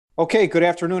Okay, good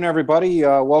afternoon, everybody.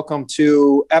 Welcome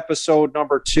to episode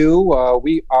number 2.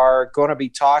 We are going to be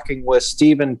talking with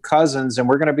Stephen Cousins, and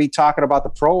we're going to be talking about the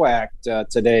PRO Act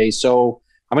today. So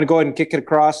I'm going to go ahead and kick it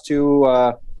across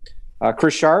to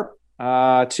Chris Sharp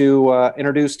to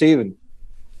introduce Stephen.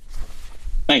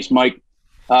 Thanks, Mike.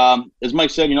 As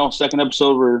Mike said, second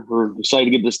episode, we're excited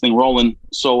to get this thing rolling.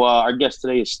 So our guest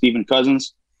today is Stephen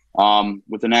Cousins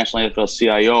with the National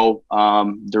AFL-CIO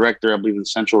Director, I believe, in the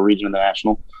Central Region of the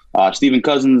National. Stephen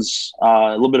Cousins,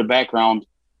 a little bit of background.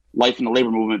 Life in the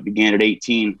labor movement began at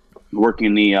 18, working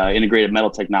in the integrated metal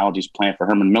technologies plant for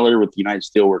Herman Miller with the United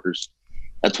Steelworkers.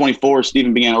 At 24,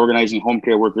 Stephen began organizing home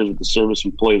care workers with the Service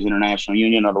Employees International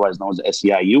Union, otherwise known as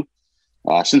SEIU.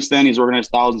 Since then, he's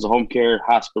organized thousands of home care,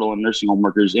 hospital, and nursing home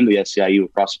workers in the SEIU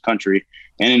across the country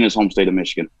and in his home state of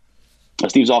Michigan.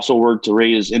 Steve's also worked to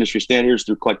raise industry standards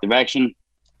through collective action,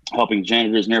 helping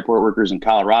janitors and airport workers in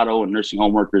Colorado and nursing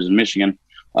home workers in Michigan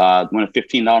win a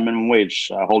 $15 minimum wage,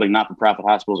 holding not-for-profit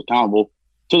hospitals accountable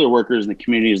to their workers in the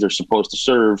communities they're supposed to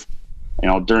serve,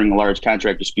 during the large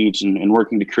contract disputes and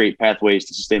working to create pathways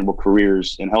to sustainable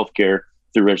careers in healthcare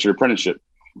through registered apprenticeship.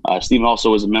 Steve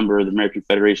also is a member of the American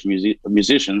Federation of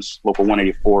Musicians, Local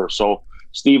 184. So,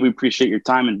 Steve, we appreciate your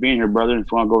time and being here, brother. If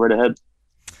you want to go right ahead.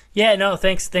 Yeah, no,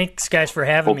 thanks, guys, for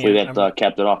having me. Hopefully that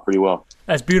capped it off pretty well.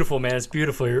 That's beautiful, man. It's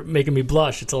beautiful. You're making me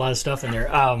blush. It's a lot of stuff in there.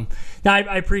 No,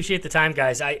 I appreciate the time,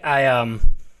 guys. I'm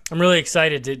really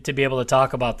excited to be able to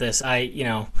talk about this.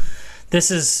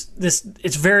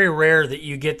 It's very rare that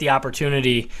you get the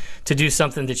opportunity to do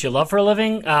something that you love for a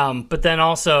living, but then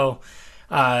also,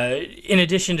 in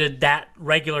addition to that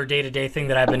regular day-to-day thing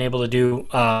that I've been able to do,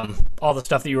 all the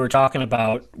stuff that you were talking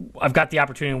about, I've got the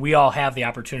opportunity, we all have the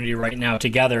opportunity right now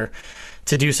together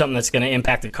to do something that's going to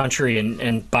impact the country.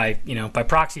 And by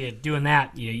proxy of doing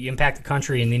that, you impact the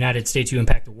country in the United States, you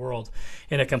impact the world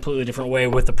in a completely different way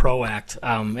with the PRO Act.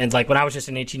 And like when I was just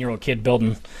an 18-year-old kid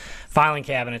building filing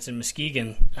cabinets in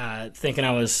Muskegon, thinking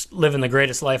I was living the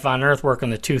greatest life on earth, working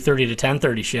the 2:30 to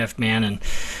 10:30 shift, man, and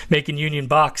making union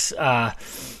bucks. The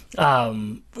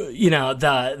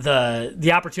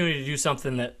opportunity to do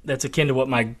something that's akin to what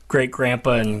my great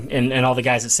grandpa and all the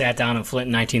guys that sat down in Flint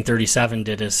in 1937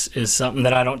 did is something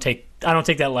that I don't take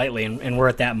that lightly, and we're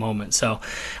at that moment. So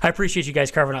I appreciate you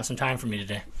guys carving out some time for me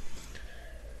today.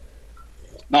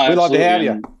 No, we'd love to have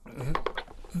you.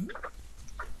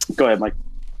 Go ahead, Mike.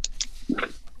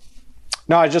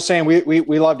 No, I was just saying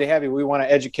we love to have you. We want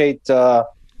to educate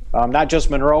not just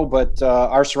Monroe, but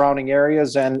our surrounding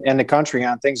areas and the country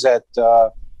on things that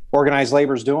organized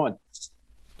labor is doing.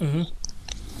 Mm-hmm.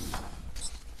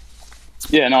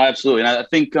 Yeah, no, absolutely. And I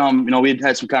think, we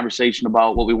had some conversation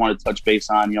about what we want to touch base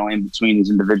on, in between these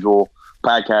individual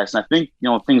podcasts. And I think,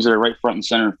 things that are right front and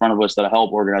center in front of us that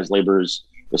help organized labor is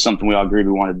something we all agree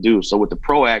we want to do. So with the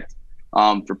PRO Act,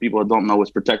 for people that don't know,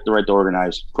 it's Protect the Right to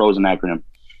Organize. PRO is an acronym.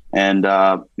 And,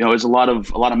 there's a lot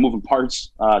of moving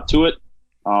parts to it.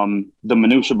 The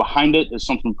minutia behind it is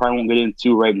something we probably won't get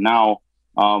into right now.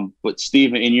 But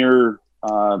Steve, in your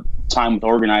time with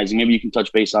organizing, maybe you can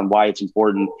touch base on why it's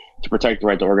important to protect the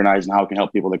right to organize and how it can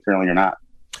help people that currently are not.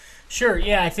 Sure.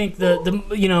 Yeah, I think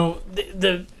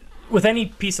the with any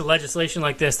piece of legislation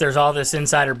like this, there's all this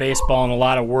insider baseball and a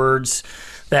lot of words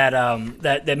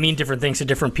that mean different things to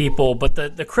different people. But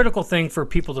the critical thing for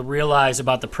people to realize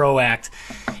about the PRO Act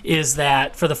is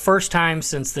that for the first time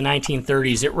since the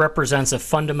 1930s, it represents a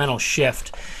fundamental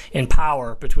shift in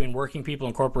power between working people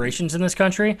and corporations in this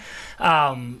country.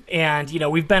 And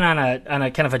we've been on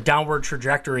a kind of a downward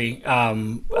trajectory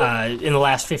in the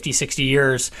last 50, 60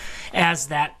 years as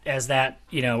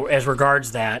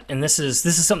regards that. And this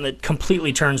is something that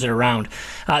completely turns it around.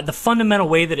 The fundamental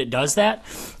way that it does that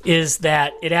is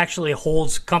that it actually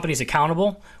holds companies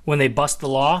accountable when they bust the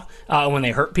law, when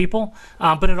they hurt people.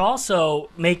 But it also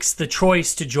makes the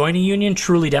choice to join a union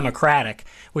truly democratic,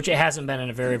 which it hasn't been in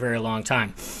a very, very long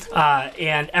time.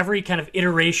 And every kind of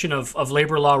iteration of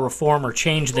labor law reform or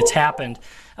change that's happened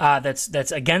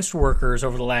that's against workers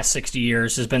over the last 60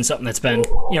 years has been something that's been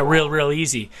real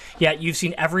easy. Yet you've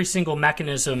seen every single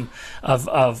mechanism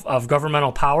of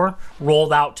governmental power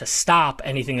rolled out to stop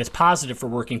anything that's positive for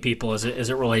working people as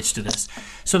it relates to this.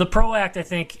 So the PRO Act, I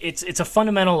think it's a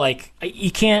fundamental,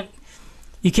 you can't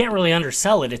really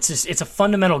undersell it. It's a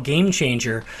fundamental game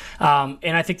changer,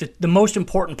 and I think that the most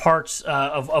important parts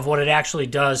of what it actually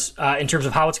does in terms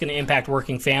of how it's going to impact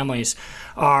working families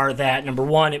are that, number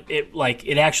one,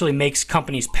 it actually makes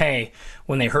companies pay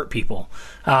when they hurt people.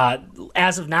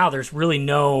 As of now, there's really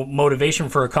no motivation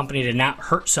for a company to not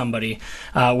hurt somebody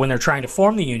when they're trying to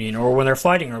form the union or when they're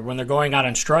fighting or when they're going out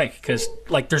on strike, because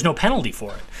there's no penalty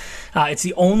for it. It's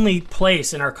the only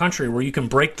place in our country where you can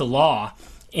break the law,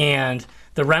 and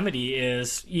the remedy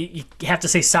is you have to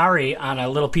say sorry on a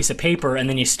little piece of paper, and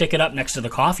then you stick it up next to the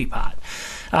coffee pot.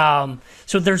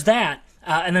 So there's that.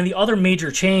 And then the other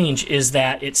major change is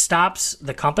that it stops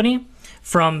the company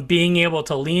from being able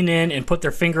to lean in and put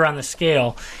their finger on the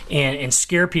scale and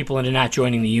scare people into not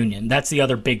joining the union. That's the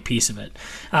other big piece of it.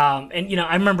 And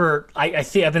I remember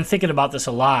I've been thinking about this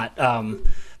a lot.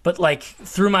 But like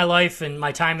through my life and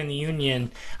my time in the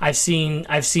union, I've seen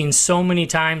so many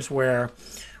times where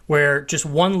just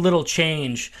one little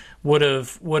change would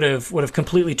have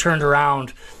completely turned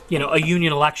around, a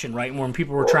union election, right? When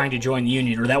people were trying to join the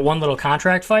union, or that one little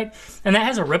contract fight, and that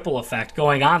has a ripple effect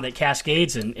going on that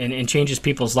cascades and changes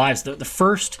people's lives. The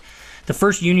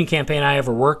first union campaign I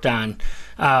ever worked on,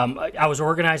 I was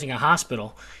organizing a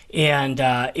hospital, and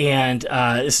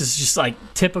this is just like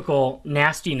typical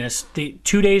nastiness.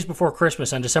 2 days before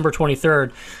Christmas, on December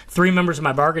 23rd, 3 members of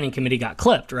my bargaining committee got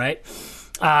clipped, right?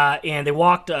 And they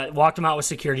walked them out with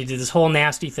security, did this whole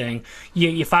nasty thing.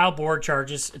 You file board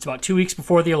charges. It's about 2 weeks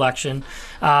before the election.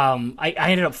 I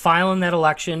ended up filing that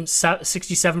election.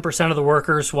 67% of the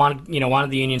workers wanted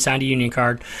the union, signed a union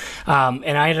card.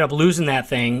 And I ended up losing that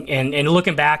thing. And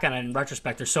looking back on it in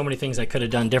retrospect, there's so many things I could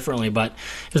have done differently, but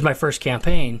it was my first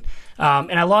campaign.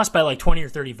 And I lost by like 20 or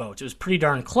 30 votes. It was pretty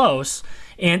darn close.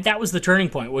 And that was the turning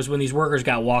point, was when these workers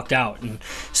got walked out. And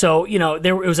so,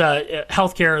 it was a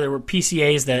healthcare, there were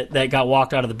PCAs that got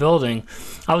walked out of the building.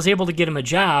 I was able to get them a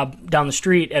job down the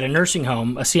street at a nursing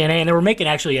home, a CNA, and they were making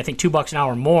actually, I think, $2 an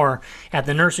hour more at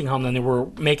the nursing home than they were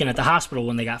making at the hospital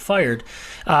when they got fired.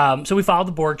 So we filed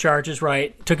the board charges,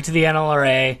 right, took it to the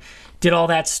NLRA, did all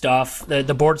that stuff. The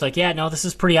board's like, yeah, no, this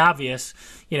is pretty obvious.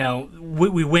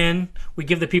 We win, we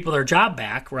give the people their job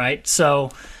back, right?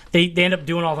 So they end up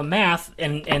doing all the math,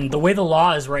 and the way the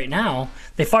law is right now,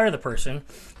 they fire the person.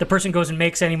 The person goes and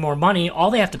makes any more money. All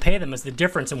they have to pay them is the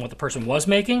difference in what the person was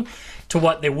making to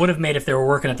what they would have made if they were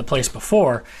working at the place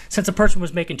before. Since the person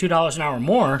was making $2 an hour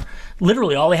more,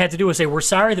 literally all they had to do was say, we're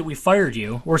sorry that we fired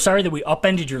you. We're sorry that we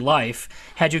upended your life,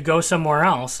 had you go somewhere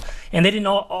else. And they didn't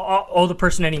owe the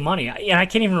person any money. And I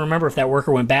can't even remember if that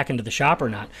worker went back into the shop or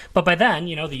not. But by then,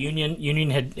 the union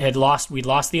had lost. We'd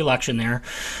lost the election there,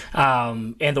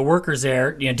 and the workers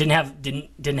there, didn't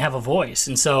have a voice.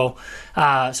 And so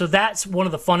that's one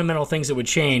of the fundamental things that would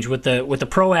change with the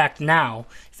PRO Act now.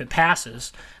 If it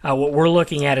passes, what we're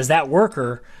looking at is that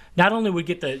worker not only would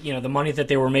get the money that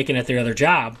they were making at their other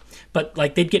job, but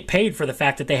like they'd get paid for the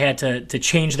fact that they had to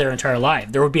change their entire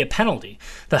life. There would be a penalty.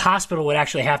 The hospital would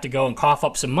actually have to go and cough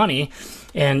up some money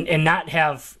and not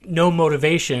have no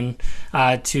motivation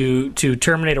to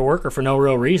terminate a worker for no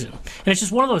real reason. And it's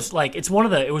just one of those, like,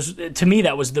 to me,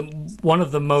 that was one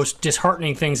of the most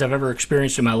disheartening things I've ever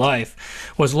experienced in my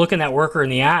life, was looking that worker in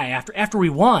the eye after we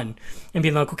won and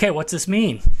being like, okay, what's this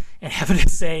mean? And having to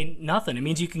say nothing. It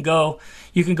means you can go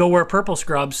wear purple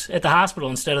scrubs at the hospital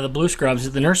instead of the blue scrubs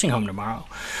at the nursing home tomorrow.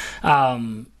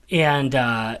 And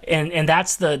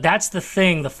that's the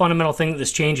thing, the fundamental thing that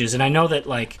this changes. And I know that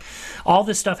like all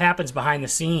this stuff happens behind the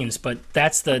scenes, but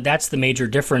that's the major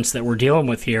difference that we're dealing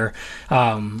with here.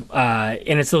 And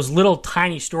it's those little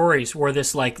tiny stories where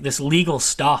this legal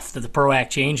stuff that the PRO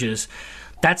Act changes,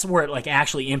 that's where it like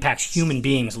actually impacts human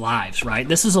beings' lives, right?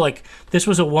 This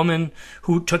was a woman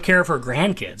who took care of her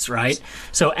grandkids, right?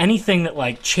 So anything that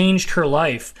like changed her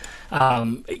life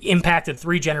impacted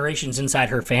 3 generations inside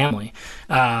her family,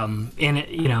 and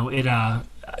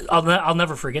I'll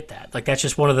never forget that. Like that's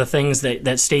just one of the things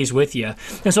that stays with you.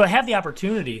 And so I have the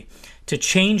opportunity to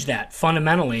change that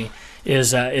fundamentally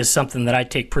is something that I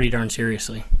take pretty darn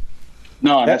seriously.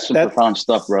 No, that's some profound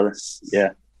stuff, brother. Yeah.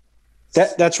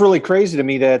 That's really crazy to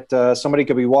me that somebody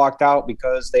could be walked out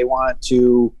because they want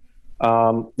to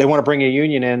bring a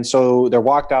union in. So they're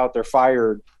walked out, they're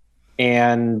fired,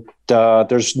 and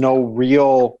there's no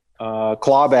real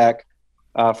clawback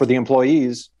for the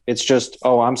employees. It's just,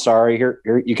 oh, I'm sorry, here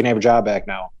you can have a job back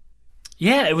now.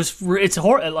 Yeah, it's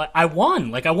horrible. Like, I won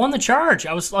the charge.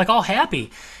 I was like all happy.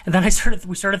 And then we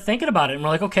started thinking about it, and we're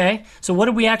like, okay, so what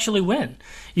did we actually win?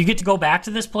 You get to go back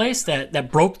to this place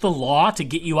that broke the law to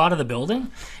get you out of the building,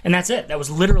 and that's it. That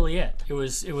was literally it. It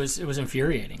was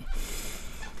infuriating.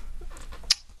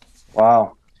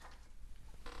 Wow.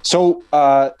 So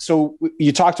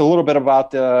you talked a little bit about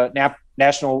the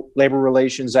National Labor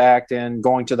Relations Act and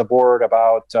going to the board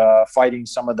about fighting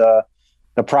some of the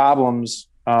problems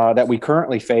that we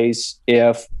currently face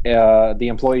if the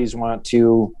employees want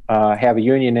to have a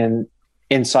union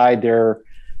inside their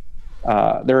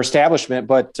establishment.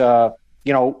 But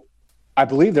I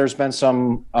believe there's been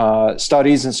some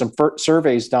studies and some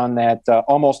surveys done that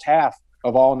almost half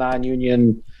of all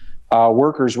non-union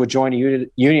workers would join a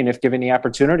union if given the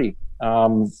opportunity.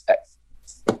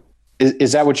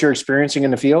 Is that what you're experiencing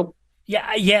in the field?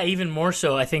 Yeah, even more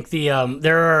so. I think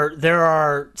there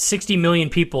are 60 million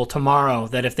people tomorrow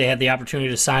that if they had the opportunity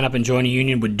to sign up and join a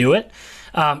union would do it.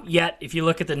 Yet, if you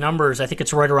look at the numbers, I think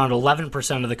it's right around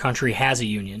 11% of the country has a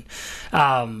union,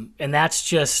 and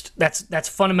that's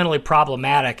fundamentally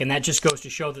problematic. And that just goes to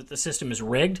show that the system is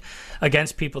rigged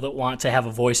against people that want to have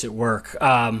a voice at work.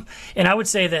 And I would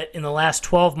say that in the last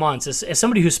 12 months, as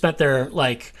somebody who spent their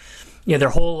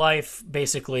whole life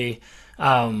basically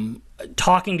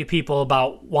talking to people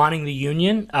about wanting the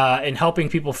union and helping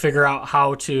people figure out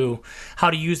how to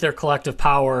use their collective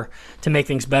power to make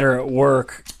things better at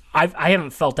work. I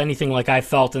haven't felt anything like I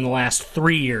felt in the last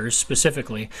 3 years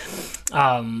specifically,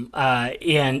 and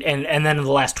then in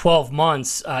the last 12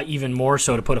 months, even more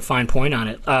so, to put a fine point on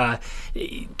it.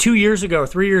 3 years ago.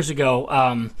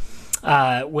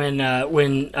 When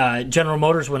General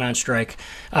Motors went on strike,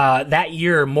 that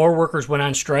year more workers went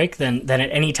on strike than at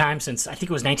any time since, I think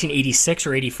it was 1986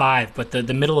 or 85, but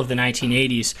the middle of the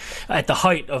 1980s, at the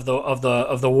height of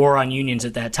the war on unions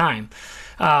at that time.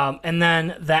 And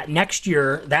then that next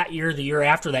year, the year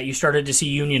after that, you started to see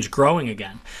unions growing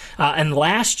again. And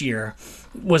last year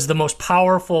was the most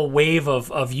powerful wave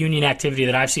of union activity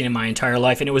that I've seen in my entire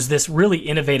life, and it was this really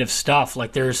innovative stuff.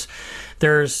 Like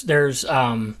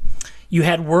you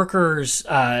had workers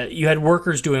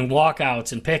doing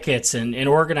walkouts and pickets and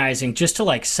organizing just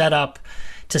to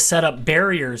set up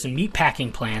barriers and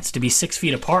meatpacking plants to be 6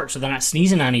 feet apart so they're not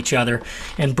sneezing on each other,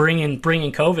 and bringing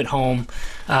COVID home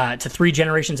to 3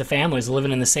 generations of families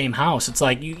living in the same house. It's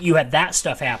like you had that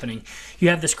stuff happening. You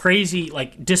have this crazy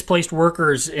displaced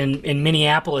workers in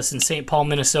Minneapolis and St. Paul,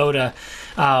 Minnesota,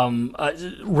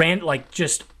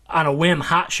 just on a whim,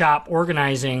 hot shop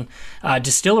organizing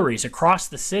distilleries across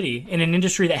the city in an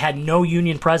industry that had no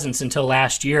union presence until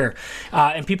last year.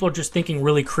 And people are just thinking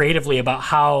really creatively about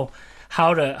how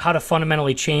to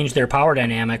fundamentally change their power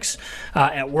dynamics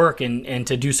at work and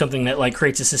to do something that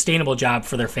creates a sustainable job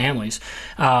for their families.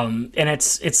 And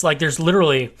it's like there's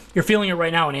literally, you're feeling it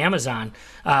right now in Amazon,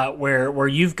 where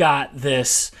you've got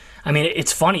this. I mean,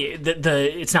 it's funny.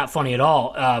 It's not funny at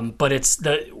all, but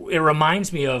it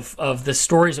reminds me of the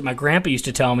stories that my grandpa used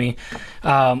to tell me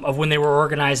of when they were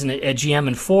organizing at GM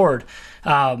and Ford.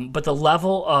 But the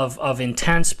level of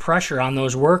intense pressure on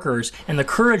those workers and the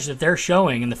courage that they're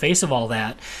showing in the face of all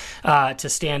that to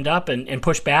stand up and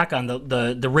push back on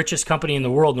the richest company in the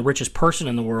world, and the richest person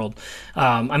in the world.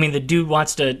 I mean, the dude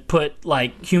wants to put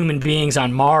human beings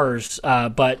on Mars,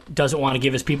 but doesn't want to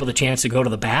give his people the chance to go to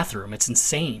the bathroom. It's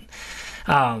insane.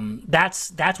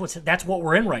 That's what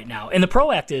we're in right now. And the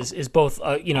PRO Act is both,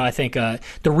 I think the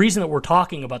reason that we're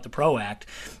talking about the PRO Act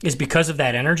is because of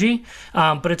that energy,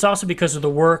 but it's also because of the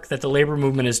work that the labor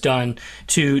movement has done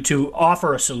to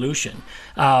offer a solution.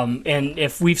 And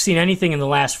if we've seen anything in the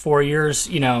last 4 years,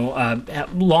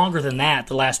 longer than that,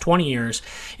 the last 20 years,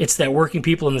 it's that working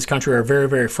people in this country are very,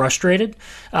 very frustrated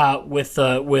with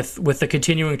the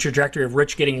continuing trajectory of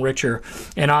rich getting richer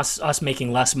and us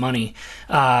making less money.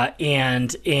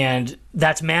 And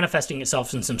that's manifesting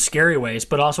itself in some scary ways,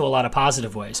 but also a lot of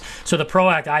positive ways. So the PRO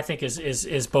Act, I think,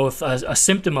 is both a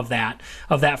symptom of that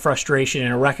frustration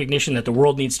and a recognition that the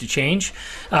world needs to change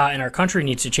and our country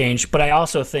needs to change. But I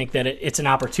also think that it's an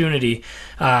opportunity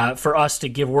for us to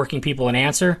give working people an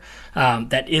answer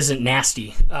that isn't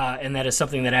nasty and that is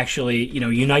something that actually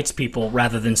unites people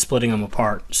rather than splitting them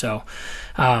apart. So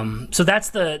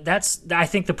that's I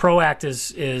think the PRO Act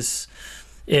is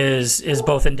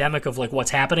both endemic of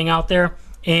what's happening out there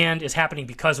and is happening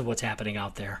because of what's happening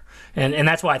out there. And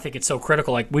that's why I think it's so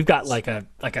critical. We've got a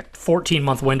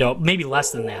 14-month window, maybe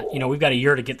less than that. We've got a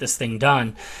year to get this thing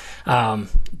done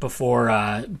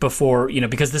before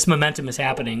because this momentum is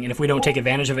happening. And if we don't take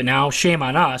advantage of it now, shame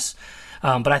on us.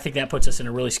 But I think that puts us in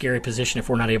a really scary position if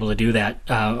we're not able to do that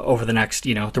over the next,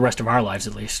 the rest of our lives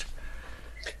at least.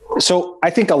 So I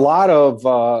think a lot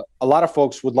of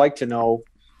folks would like to know,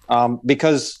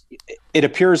 because it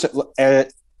appears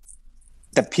that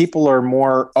people are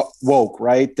more woke,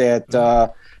 right?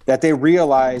 That they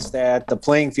realize that the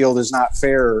playing field is not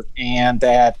fair and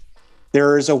that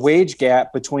there is a wage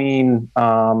gap between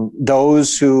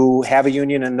those who have a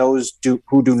union and those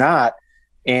who do not,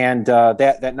 and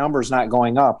that number is not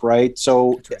going up, right?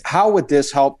 So right. How would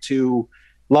this help to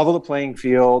level the playing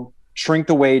field, shrink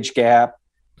the wage gap,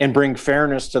 and bring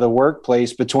fairness to the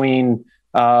workplace between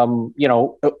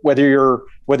whether you're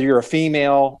a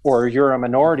female or you're a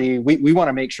minority? We want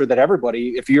to make sure that everybody,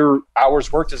 if your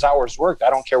hours worked is hours worked, I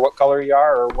don't care what color you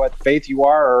are or what faith you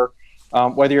are or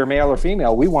whether you're male or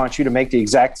female, we want you to make the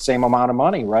exact same amount of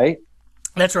money, right?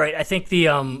 That's right. I think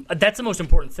that's the most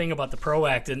important thing about the PRO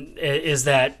Act, and is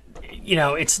that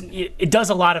it does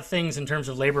a lot of things in terms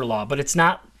of labor law, but it's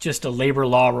not just a labor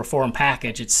law reform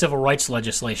package. It's civil rights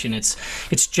legislation.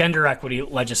 It's gender equity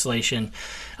legislation.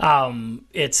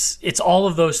 It's all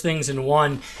of those things in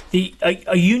one.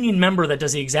 A union member that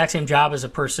does the exact same job as a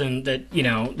person that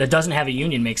doesn't have a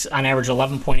union makes on average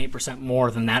 11.8% more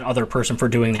than that other person for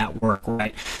doing that work.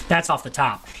 Right? That's off the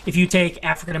top. If you take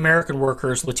African American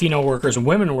workers, Latino workers, and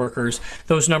women workers,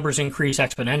 those numbers increase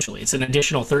exponentially. It's an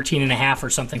additional 13.5 or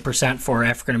something percent for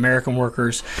African American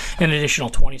workers, an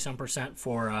additional 20-some percent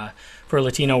for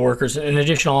Latino workers, an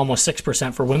additional almost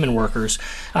 6% for women workers,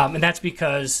 and that's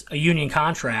because a union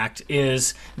contract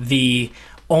is the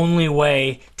only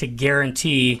way to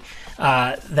guarantee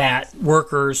that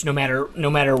workers, no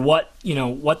matter what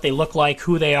what they look like,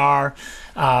 who they are,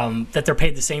 that they're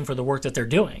paid the same for the work that they're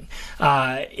doing,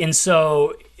 and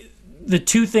so the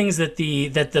two things that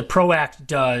the PRO Act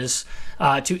does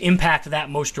to impact that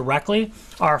most directly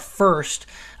are, first,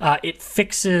 it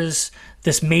fixes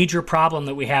this major problem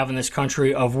that we have in this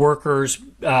country of worker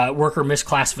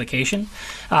misclassification,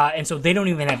 and so they don't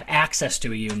even have access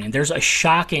to a union. There's a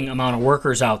shocking amount of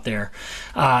workers out there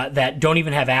that don't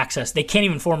even have access. They can't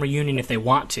even form a union if they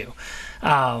want to.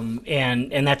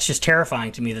 And that's just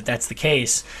terrifying to me that that's the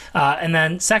case. And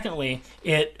then secondly,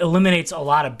 it eliminates a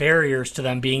lot of barriers to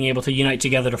them being able to unite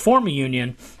together to form a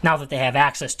union now that they have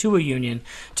access to a union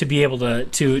to be able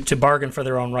to bargain for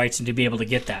their own rights and to be able to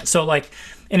get that. So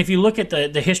and if you look at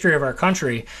the history of our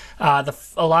country, a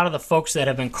lot of the folks that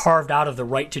have been carved out of the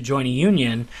right to join a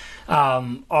union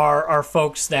are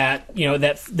folks that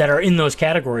that are in those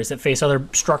categories that face other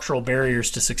structural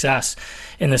barriers to success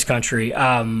in this country,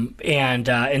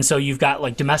 and so you've got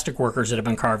like domestic workers that have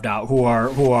been carved out who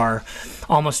are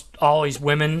almost always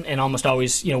women and almost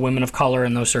always women of color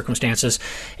in those circumstances,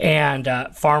 and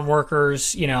farm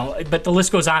workers, but the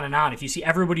list goes on and on. If you see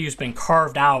everybody who's been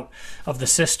carved out of the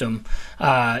system,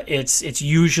 it's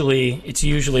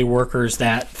usually workers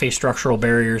that face structural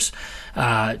barriers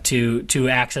to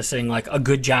accessing like a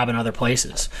good job in other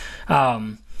places.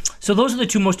 So those are the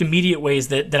two most immediate ways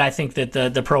that I think that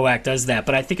the PRO Act does that.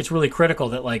 But I think it's really critical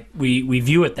that we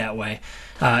view it that way.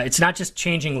 It's not just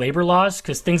changing labor laws,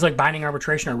 because things like binding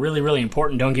arbitration are really, really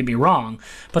important, don't get me wrong.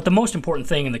 But the most important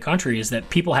thing in the country is that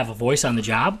people have a voice on the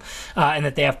job, and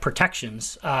that they have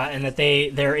protections, and that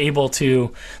they're able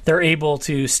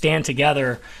to stand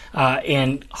together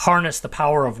and harness the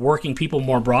power of working people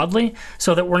more broadly,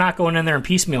 so that we're not going in there and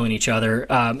piecemealing each other.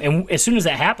 And as soon as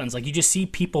that happens, you just see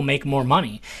people make more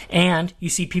money, and you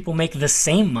see people make the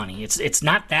same money. It's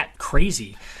not that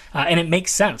crazy. And it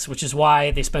makes sense, which is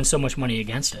why they spend so much money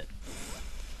against it.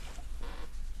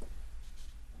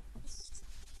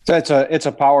 So it's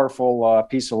a powerful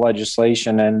piece of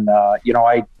legislation, and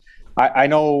I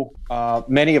know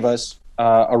many of us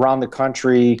around the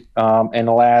country in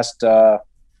the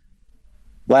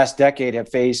last decade have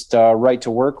faced right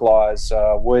to work laws.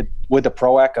 Would the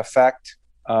PRO Act affect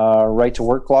right to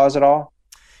work laws at all?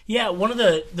 Yeah, one of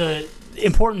the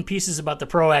important pieces about the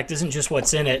PRO Act isn't just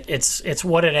what's in it, it's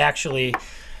what it actually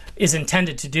is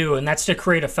intended to do, and that's to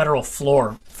create a federal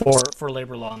floor for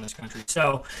labor law in this country.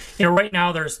 So, right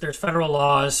now there's federal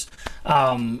laws,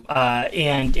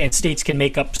 and states can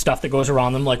make up stuff that goes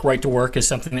around them, like right to work is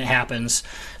something that happens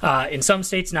in some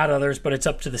states, not others, but it's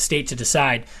up to the state to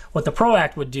decide. What the PRO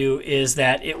Act would do is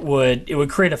that it would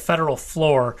create a federal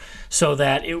floor, so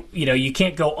that you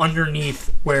can't go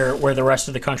underneath where the rest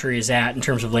of the country is at in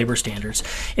terms of labor standards.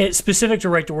 It's specific to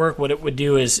right to work. What it would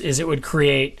do is it would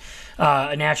create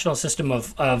a national system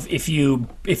of if you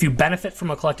benefit from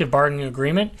a collective bargaining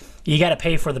agreement, you got to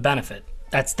pay for the benefit.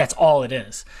 That's all it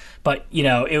is. But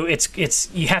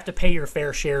it's you have to pay your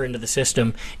fair share into the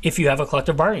system if you have a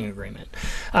collective bargaining agreement,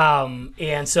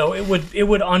 and so it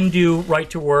would undo right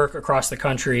to work across the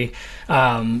country,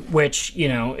 which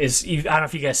is, I don't know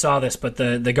if you guys saw this, but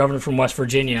the governor from West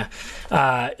Virginia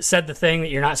said the thing that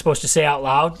you're not supposed to say out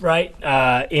loud, right?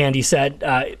 And he said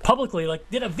publicly,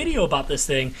 did a video about this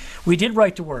thing. We did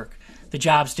right to work, the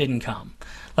jobs didn't come.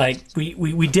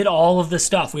 We did all of this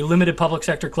stuff. We limited public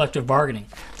sector collective bargaining.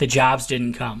 The jobs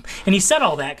didn't come. And he said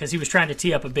all that because he was trying to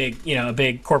tee up a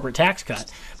big corporate tax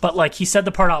cut. But he said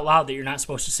the part out loud that you're not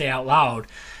supposed to say out loud.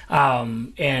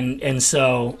 And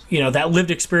so, that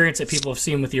lived experience that people have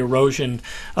seen with the erosion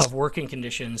of working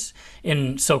conditions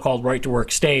in so-called right to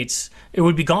work states, it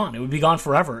would be gone. It would be gone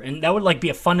forever. And that would be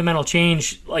a fundamental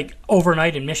change,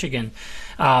 overnight in Michigan.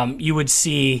 You would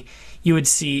see you would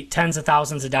see tens of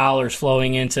thousands of dollars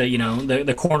flowing into,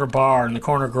 the corner bar and the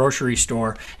corner grocery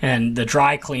store and the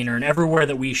dry cleaner and everywhere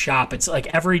that we shop. It's like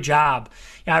every job.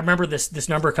 Yeah, I remember this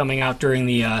number coming out during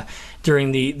the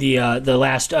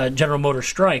last General Motors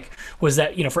strike, was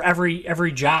that for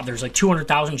every job there's like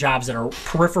 200,000 jobs that are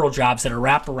peripheral jobs, that are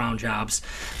wraparound jobs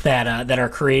that are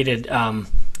created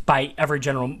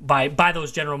by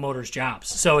those General Motors jobs.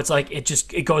 So it's like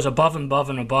it goes above and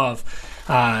above and above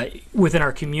within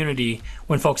our community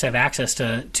when folks have access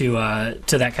to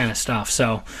that kind of stuff.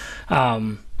 So,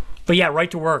 but yeah,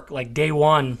 right to work, like day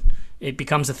one, it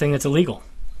becomes a thing that's illegal.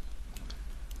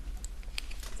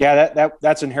 Yeah,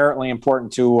 that's inherently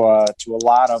important to a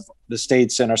lot of the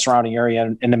states in our surrounding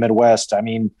area in the Midwest. I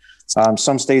mean,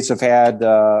 some states have had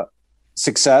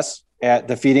success at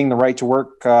defeating the right to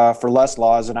work for less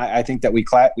laws, and I think that we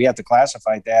have to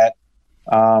classify that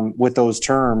with those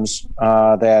terms.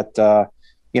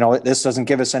 This doesn't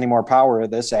give us any more power.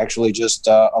 This actually just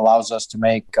allows us to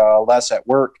make less at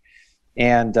work,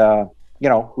 and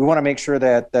we want to make sure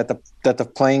that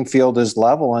the playing field is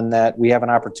level and that we have an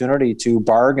opportunity to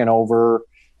bargain over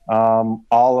all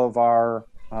of our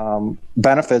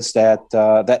benefits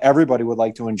that everybody would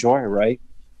like to enjoy, right?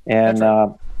 And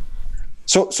right.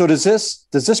 So does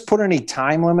this put any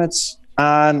time limits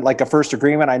on like a first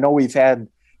agreement? I know we've had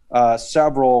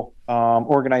several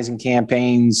organizing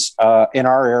campaigns in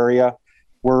our area.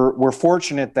 We're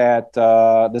fortunate that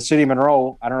the city of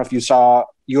Monroe, I don't know if you saw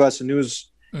U.S. News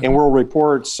and World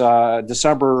Report's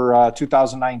December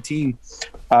 2019,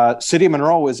 City of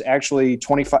Monroe is actually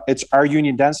 25. Our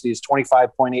union density is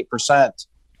 25.8%,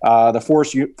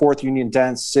 the fourth union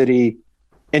dense city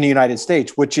in the United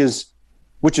States, which is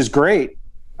great,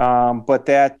 but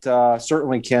that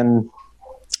certainly can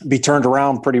be turned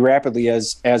around pretty rapidly,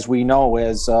 as we know,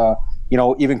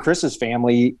 even Chris's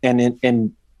family and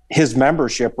in his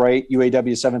membership, right,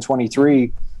 UAW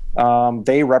 723.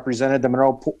 They represented the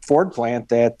Monroe Ford plant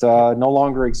that no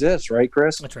longer exists, right,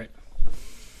 Chris? That's right.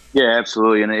 Yeah,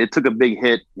 absolutely. And it took a big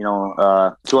hit,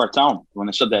 to our town when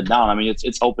they shut that down. I mean,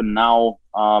 it's open now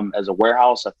as a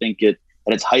warehouse. I think at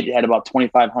its height, it had about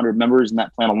 2,500 members in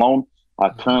that plant alone.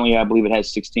 Currently, I believe it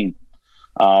has 16.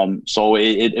 So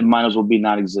it might as well be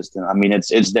non-existent. I mean,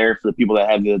 it's there for the people that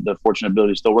have the fortunate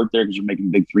ability to still work there because you're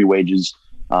making big three wages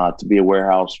to be a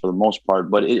warehouse for the most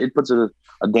part. But it puts a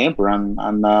damper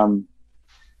on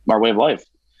our way of life.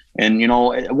 And,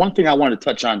 one thing I wanted to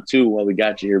touch on, too, while we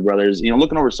got you here, brothers,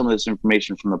 looking over some of this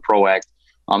information from the PRO Act,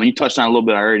 and you touched on it a little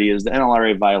bit already, is the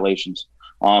NLRA violations,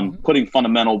 putting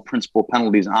fundamental principal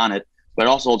penalties on it, but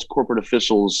also it's corporate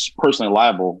officials personally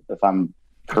liable, if I'm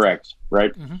correct,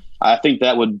 right? Mm-hmm. I think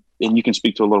that would, and you can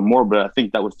speak to a little more, but I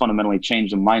think that would fundamentally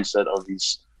change the mindset of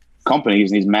these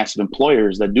companies and these massive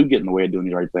employers that do get in the way of doing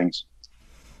the right things.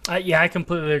 Yeah, I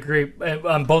completely agree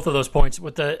on both of those points.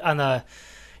 The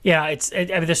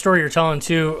story you're telling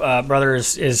too, brother,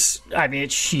 is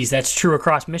that's true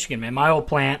across Michigan, man. My old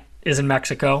plant is in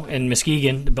Mexico, in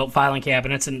Muskegon, built filing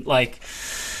cabinets, and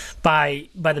by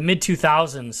the mid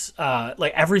 2000s,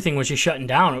 everything was just shutting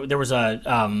down. There was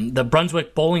the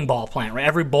Brunswick bowling ball plant, right?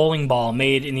 Every bowling ball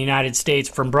made in the United States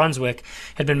from Brunswick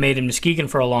had been made in Muskegon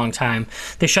for a long time.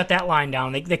 They shut that line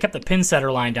down. They kept the pin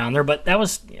setter line down there, but that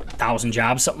was 1,000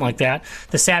 jobs, something like that.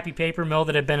 The Sappi paper mill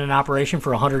that had been in operation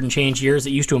for 100 and change years,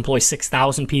 that used to employ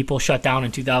 6,000 people, shut down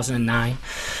in 2009.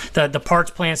 The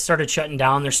parts plants started shutting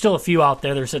down. There's still a few out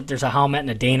there. There's a Howmet and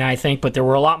a Dana, I think, but there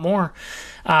were a lot more.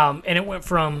 And it went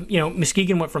from,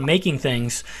 Muskegon went from making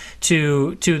things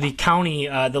to the county,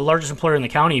 the largest employer in the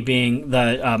county being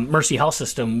the Mercy Health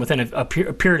System within a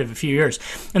period of a few years.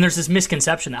 And there's this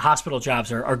misconception that hospital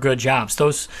jobs are good jobs.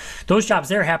 Those jobs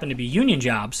there happen to be union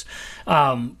jobs,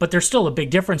 but there's still a big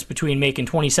difference between making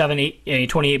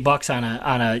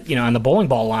 $28 on the bowling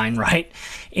ball line, right,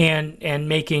 and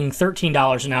making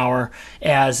 $13 an hour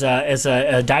as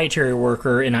a dietary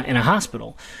worker in a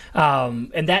hospital.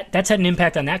 And that's had an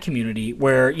impact on that community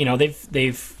where it's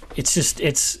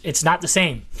not the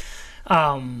same,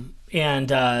 and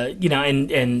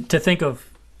to think of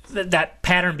that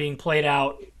pattern being played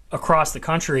out across the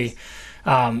country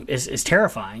is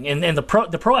terrifying. And the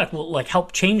PRO Act will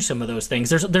help change some of those things.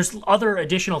 There's other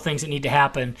additional things that need to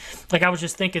happen. Like I was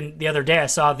just thinking the other day, I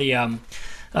saw the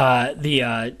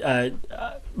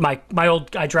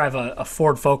I drive a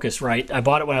Ford Focus, right? I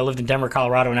bought it when I lived in Denver,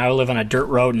 Colorado, and I live on a dirt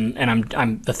road, and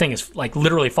I'm the thing is like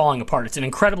literally falling apart. It's an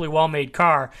incredibly well-made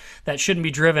car that shouldn't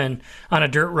be driven on a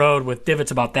dirt road with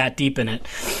divots about that deep in it.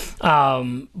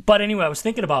 But anyway, I was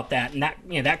thinking about that, and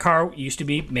that car used to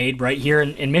be made right here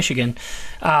in Michigan,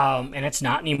 and it's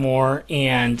not anymore.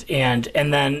 And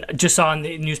then just saw in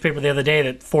the newspaper the other day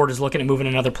that Ford is looking at moving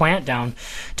another plant down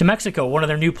to Mexico, one of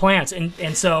their new plants,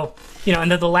 and so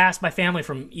and then my family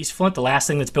from East Flint, the last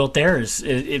thing that's built there is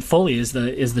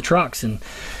the trucks, and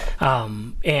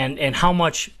how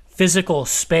much physical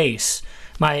space.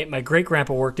 My great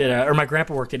grandpa worked my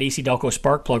grandpa worked at AC Delco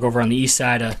Spark Plug over on the east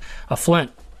side of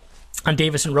Flint on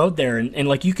Davison Road there, and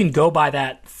like you can go by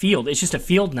that field. It's just a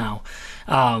field now,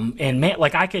 and man,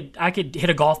 like I could hit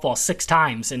a golf ball 6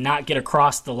 times and not get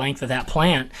across the length of that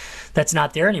plant. That's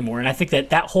not there anymore, and I think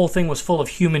that whole thing was full of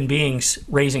human beings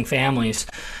raising families.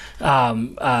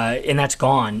 And that's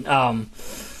gone. And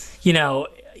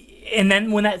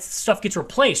then when that stuff gets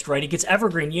replaced, right, it gets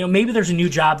evergreen. Maybe there's a new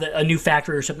job, a new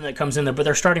factory or something that comes in there, but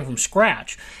they're starting from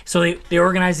scratch. So they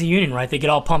organize the union, right? They get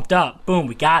all pumped up. Boom,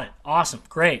 we got it. Awesome,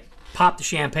 great. Pop the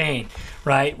champagne,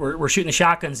 right? We're shooting the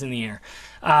shotguns in the air.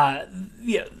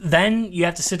 Then you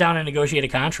have to sit down and negotiate a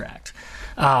contract.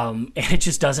 And it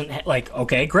just doesn't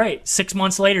okay, great. 6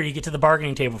 months later, you get to the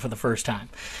bargaining table for the first time.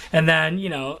 And then,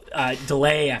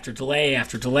 delay after delay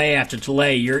after delay after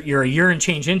delay. You're a year and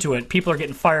change into it. People are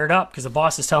getting fired up because the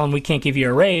boss is telling them we can't give you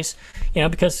a raise,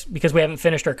 because we haven't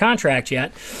finished our contract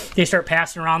yet. They start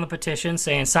passing around the petition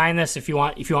saying, sign this if you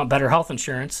want better health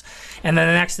insurance. And then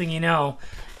the next thing you know,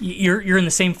 you're in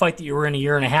the same fight that you were in a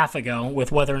year and a half ago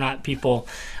with whether or not people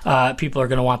are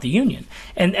going to want the union,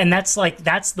 and that's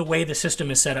the way the system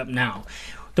is set up now.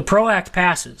 The PRO Act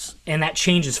passes, and that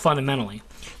changes fundamentally.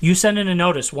 You send in a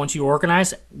notice once you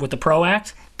organize with the PRO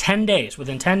Act.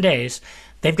 Within 10 days,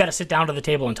 they've got to sit down to the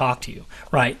table and talk to you.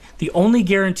 Right? The only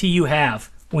guarantee you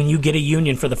have when you get a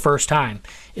union for the first time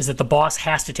is that the boss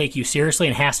has to take you seriously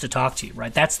and has to talk to you,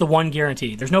 right? That's the one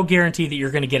guarantee. There's no guarantee that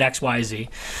you're going to get X, Y, Z.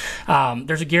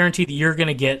 There's a guarantee that you're going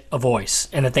to get a voice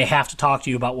and that they have to talk to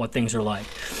you about what things are like.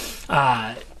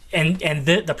 And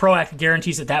the PRO Act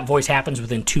guarantees that voice happens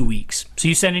within 2 weeks. So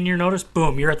you send in your notice,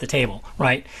 boom, you're at the table,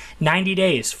 right? 90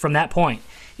 days from that point.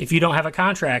 If you don't have a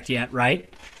contract yet, right,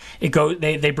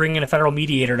 they bring in a federal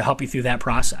mediator to help you through that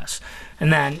process.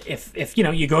 And then if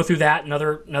you go through that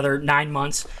another 9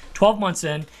 months, 12 months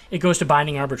in, it goes to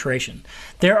binding arbitration.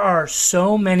 There are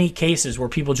so many cases where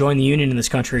people join the union in this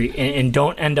country and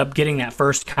don't end up getting that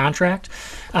first contract.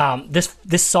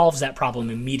 This solves that problem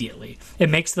immediately.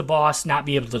 It makes the boss not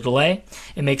be able to delay.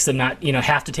 It makes them not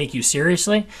have to take you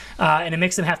seriously, and it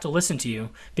makes them have to listen to you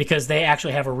because they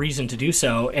actually have a reason to do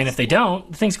so. And if they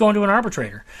don't, the thing's going to an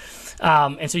arbitrator.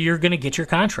 And so you're going to get your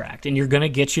contract, and you're going to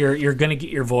get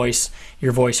your voice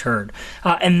heard.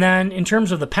 And then in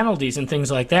terms of the penalties and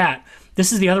things like that,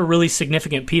 this is the other really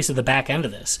significant piece of the back end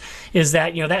of this, is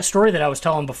that that story that I was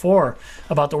telling before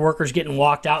about the workers getting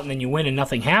walked out and then you win and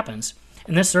nothing happens.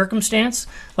 In this circumstance,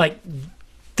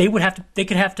 they could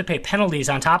have to pay penalties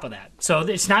on top of that. So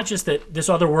it's not just that this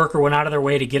other worker went out of their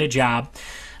way to get a job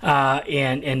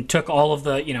and took all of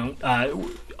the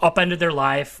upended their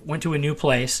life, went to a new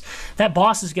place. That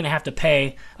boss is going to have to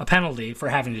pay a penalty for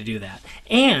having to do that.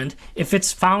 And if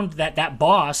it's found that that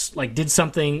boss did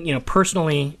something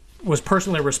was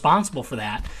personally responsible for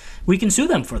that, we can sue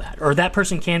them for that, or that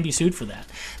person can be sued for that.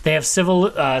 They have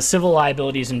civil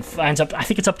liabilities and fines up. I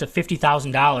think it's up to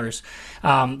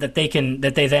 $50,000 that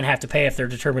they then have to pay if they're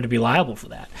determined to be liable for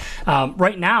that.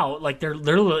 Right now, they're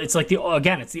literally, it's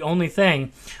the only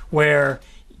thing where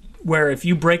if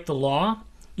you break the law,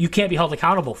 you can't be held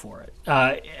accountable for it.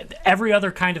 Every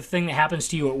other kind of thing that happens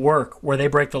to you at work where they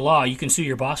break the law, you can sue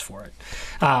your boss for it.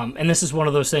 And this is one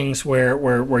of those things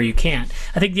where you can't.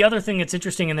 I think the other thing that's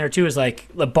interesting in there too is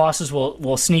the bosses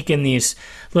will sneak in these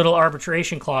little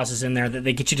arbitration clauses in there that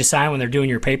they get you to sign when they're doing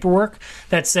your paperwork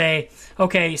that say,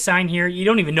 okay, sign here. You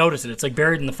don't even notice it. It's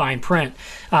buried in the fine print.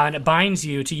 And it binds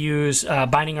you to use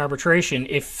binding arbitration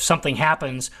if something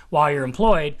happens while you're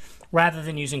employed, rather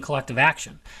than using collective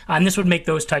action. And this would make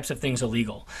those types of things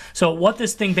illegal. So what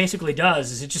this thing basically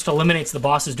does is it just eliminates the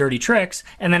boss's dirty tricks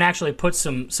and then actually puts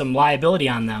some liability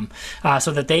on them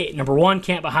so that they, number one,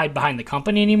 can't hide behind the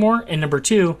company anymore, and number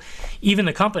two, even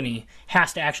the company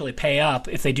has to actually pay up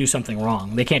if they do something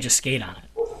wrong. They can't just skate on it.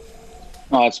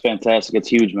 Oh, that's fantastic. It's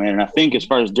huge, man. And I think as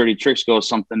far as dirty tricks goes,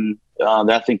 something that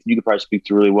I think you could probably speak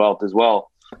to really well as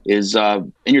well is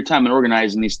in your time in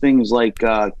organizing these things like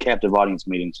captive audience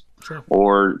meetings. Sure.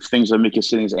 Or things that make you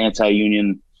see these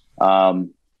anti-union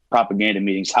propaganda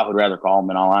meetings, I would rather call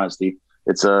them, in all honesty.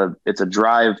 it's a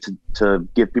drive to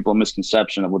give people a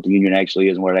misconception of what the union actually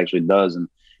is and what it actually does. And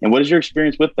what is your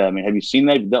experience with that? I mean, have you seen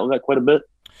that? You've dealt with that quite a bit?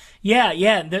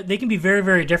 Yeah, they can be very,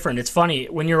 very different. It's funny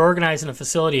when you're organizing a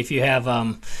facility. If you have,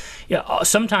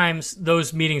 sometimes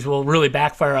those meetings will really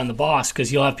backfire on the boss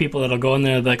because you'll have people that'll go in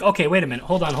there and be like, okay, wait a minute,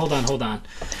 hold on.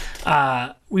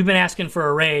 We've been asking for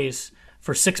a raise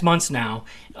for 6 months now,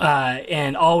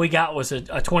 and all we got was a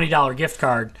 $20 gift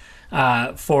card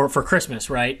for Christmas,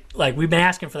 right? Like, we've been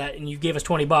asking for that, and you gave us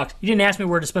 $20. You didn't ask me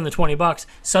where to spend the $20.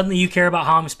 Suddenly, you care about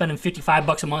how I'm spending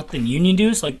 $55 a month in union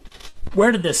dues. Like,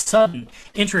 where did this sudden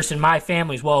interest in my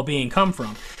family's well-being come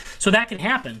from? So that can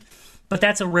happen, but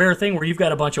that's a rare thing where you've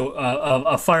got a bunch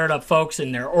of fired up folks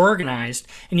and they're organized,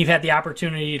 and you've had the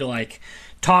opportunity to like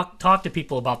talk to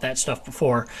people about that stuff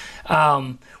before.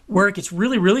 Where it gets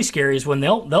really, really scary is when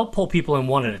they'll pull people in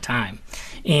one at a time,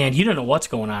 and you don't know what's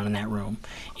going on in that room.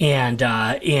 And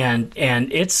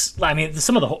it's, I mean,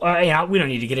 some of the, we don't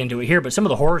need to get into it here, but some of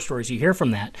the horror stories you hear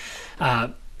from that,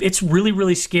 it's really,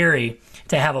 really scary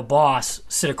to have a boss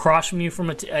sit across from you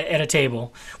at a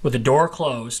table with the door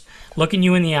closed, looking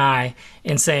you in the eye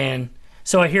and saying,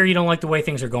 so I hear you don't like the way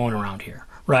things are going around here,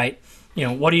 right?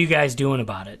 What are you guys doing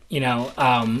about it?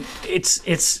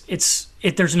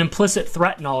 There's an implicit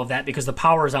threat in all of that because the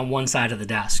power is on one side of the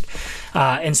desk.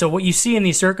 And so what you see in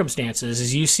these circumstances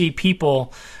is you see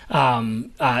people,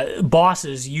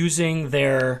 bosses using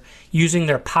their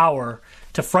power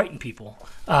to frighten people,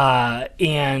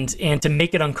 and to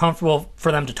make it uncomfortable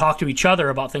for them to talk to each other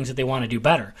about things that they want to do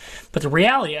better. But the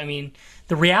reality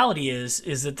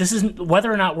is that this isn't,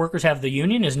 whether or not workers have the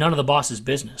union is none of the boss's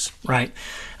business, right?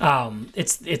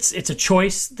 It's a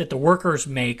choice that the workers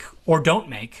make or don't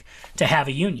make to have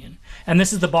a union, and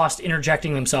this is the boss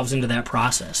interjecting themselves into that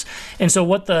process. And so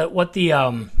what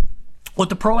the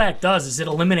PRO Act does is it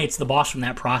eliminates the boss from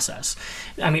that process.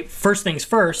 I mean, first things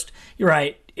first, you're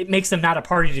right, it makes them not a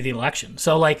party to the election.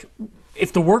 So, like,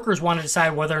 if the workers want to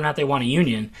decide whether or not they want a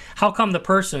union, how come the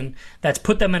person that's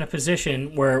put them in a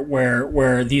position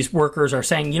where these workers are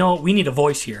saying, we need a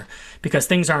voice here because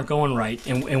things aren't going right,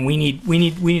 and we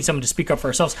need someone to speak up for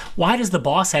ourselves? Why does the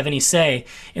boss have any say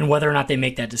in whether or not they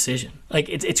make that decision? Like,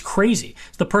 it's crazy.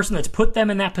 The person that's put them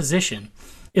in that position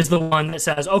is the one that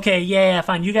says, okay, yeah,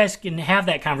 fine, you guys can have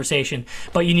that conversation,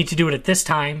 but you need to do it at this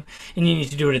time, and you need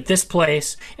to do it at this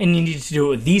place, and you need to do it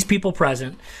with these people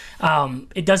present.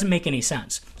 It doesn't make any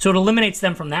sense. So it eliminates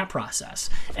them from that process.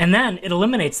 And then it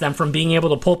eliminates them from being able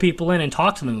to pull people in and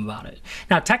talk to them about it.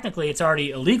 Now, technically, it's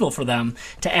already illegal for them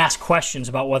to ask questions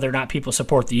about whether or not people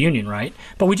support the union, right?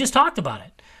 But we just talked about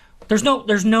it. There's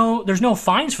no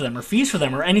fines for them or fees for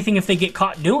them or anything if they get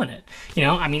caught doing it.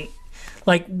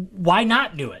 Like, why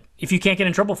not do it if you can't get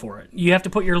in trouble for it? You have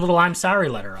to put your little I'm sorry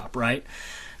letter up, right?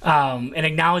 And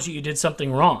acknowledge that you did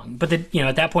something wrong. But at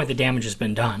that point, the damage has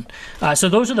been done. So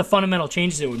those are the fundamental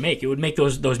changes it would make. It would make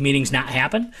those meetings not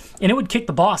happen, and it would kick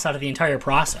the boss out of the entire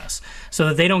process, so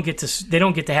that they don't get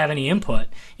to have any input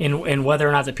in whether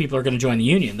or not the people are going to join the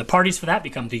union. The parties for that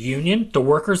become the union, the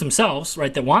workers themselves,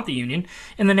 right, that want the union,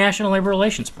 and the National Labor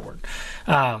Relations Board,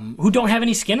 who don't have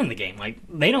any skin in the game. Like,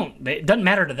 it doesn't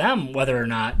matter to them whether or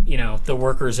not the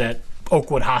workers at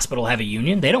Oakwood Hospital have a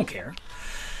union. They don't care.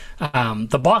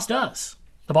 The boss does.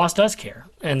 The boss does care,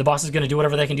 and the boss is going to do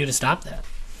whatever they can do to stop that.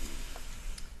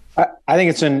 I think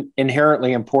it's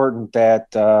inherently important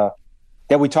that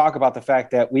we talk about the fact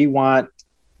that we want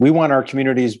our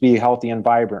communities to be healthy and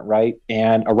vibrant, right?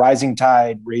 And a rising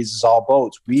tide raises all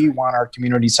boats. We want our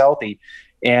communities healthy,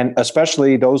 and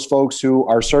especially those folks who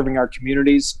are serving our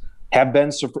communities, have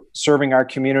been serving our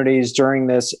communities during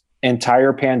this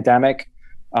entire pandemic.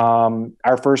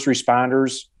 Our first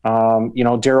responders,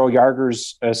 Daryl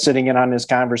Yarger's sitting in on this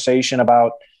conversation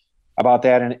about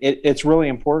that. And it's really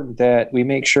important that we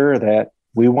make sure that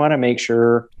we want to make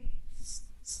sure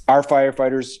our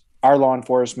firefighters, our law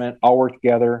enforcement all work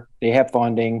together. They have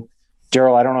funding.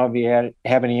 Daryl, I don't know if you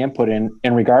have any input in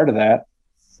regard to that.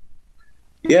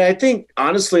 Yeah, I think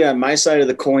honestly on my side of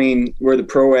the coin, where the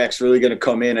PRO Act's really going to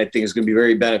come in, I think is going to be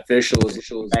very beneficial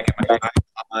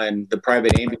on the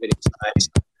private ambulance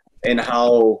side, and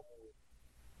how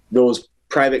those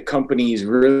private companies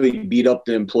really beat up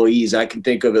the employees. I can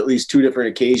think of at least 2 different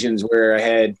occasions where I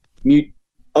had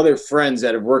other friends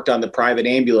that have worked on the private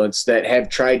ambulance that have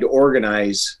tried to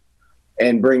organize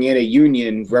and bring in a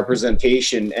union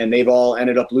representation, and they've all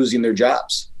ended up losing their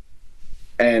jobs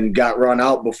and got run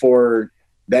out before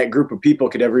that group of people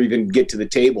could ever even get to the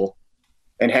table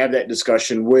and have that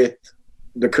discussion with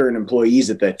the current employees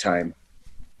at that time.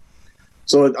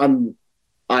 So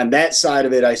on that side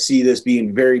of it, I see this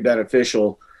being very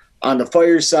beneficial. On the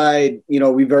fire side,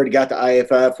 we've already got the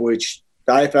IFF, which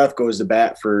the IFF goes to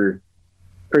bat for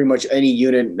pretty much any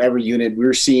unit, every unit.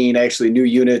 We're seeing actually new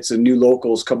units and new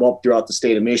locals come up throughout the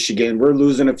state of Michigan. We're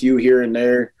losing a few here and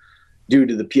there due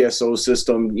to the PSO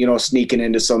system, sneaking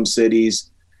into some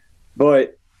cities.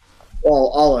 But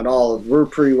all in all, we're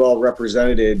pretty well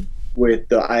represented with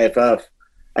the IFF.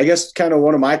 I guess kind of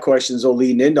one of my questions, though,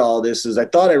 leading into all this is I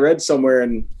thought I read somewhere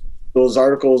in those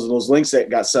articles and those links that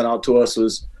got sent out to us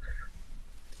was,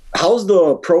 how's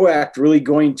the PRO Act really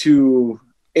going to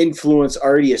influence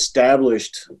already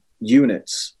established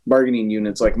units, bargaining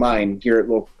units like mine here at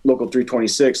Local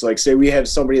 326? Like, say we have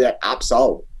somebody that opts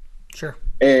out. Sure.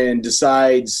 And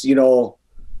decides,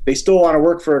 they still want to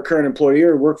work for a current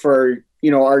employer, work for,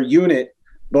 our unit,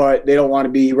 but they don't want to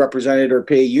be represented or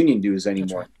pay union dues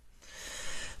anymore.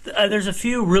 Right. There's a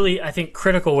few really, I think,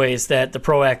 critical ways that the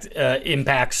PRO Act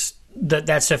impacts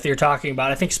that stuff that you're talking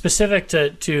about. I think specific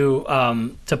to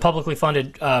publicly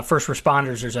funded first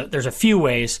responders, there's a few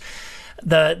ways.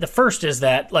 The first is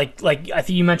that, like I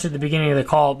think you mentioned at the beginning of the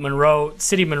call,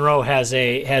 City of Monroe has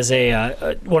a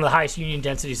one of the highest union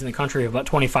densities in the country of about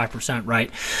 25%.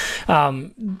 Right.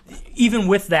 Even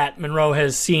with that, Monroe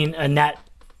has seen a net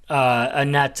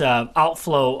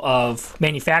outflow of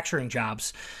manufacturing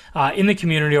jobs in the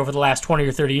community over the last 20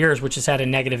 or 30 years, which has had a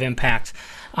negative impact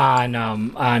on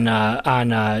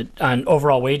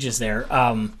overall wages there.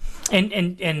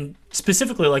 And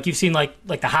specifically, like you've seen, like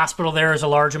the hospital there is a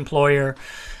large employer.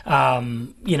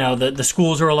 The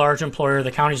schools are a large employer.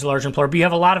 The county's a large employer. But you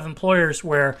have a lot of employers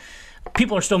where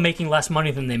people are still making less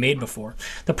money than they made before.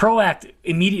 The PRO Act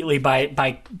immediately,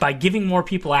 by giving more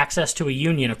people access to a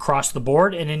union across the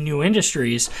board and in new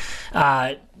industries,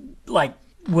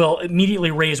 will immediately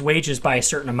raise wages by a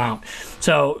certain amount.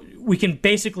 So you can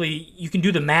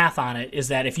do the math on it, is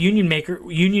that if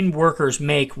union workers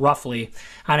make roughly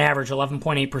on average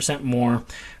 11.8% more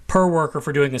per worker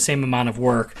for doing the same amount of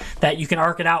work, that you can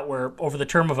arc it out where over the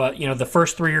term of the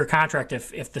first 3-year contract,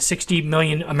 if the 60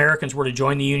 million Americans were to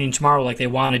join the union tomorrow like they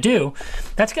want to do,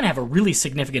 that's going to have a really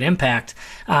significant impact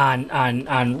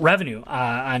on revenue,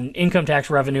 on income tax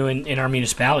revenue in our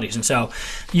municipalities. And so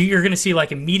you're going to see,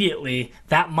 like, immediately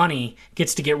that money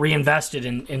gets to get reinvested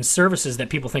in services that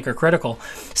people think are critical.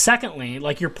 Secondly,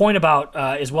 like your point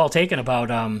about is well taken about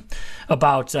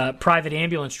private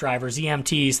ambulance drivers,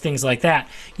 EMTs, things like that.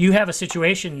 You have a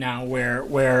situation now where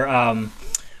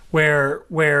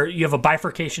you have a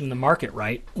bifurcation in the market,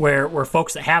 right? Where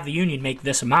folks that have the union make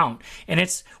this amount, and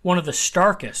it's one of the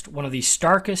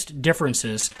starkest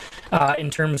differences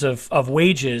in terms of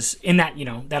wages. In that,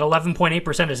 that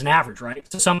 11.8% is an average, right?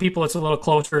 So some people it's a little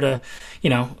closer to,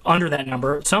 under that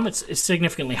number. Some it's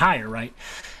significantly higher, right?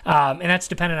 And that's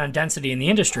dependent on density in the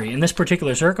industry. In this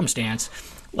particular circumstance,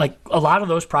 like a lot of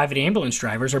those private ambulance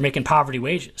drivers are making poverty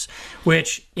wages,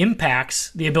 which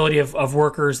impacts the ability of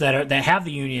workers that have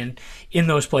the union in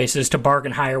those places to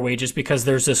bargain higher wages, because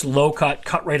there's this low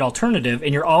cut rate alternative,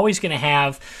 and you're always going to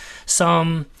have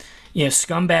some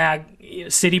scumbag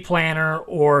city planner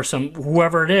or some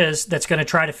whoever it is that's going to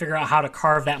try to figure out how to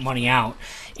carve that money out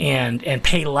and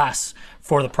pay less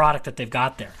for the product that they've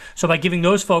got there. So by giving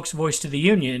those folks voice to the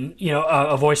union,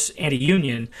 a voice and a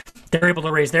union, they're able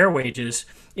to raise their wages.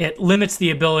 It limits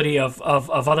the ability of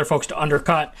other folks to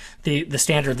undercut the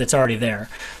standard that's already there.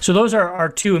 So those are our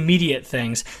two immediate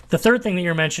things. The third thing that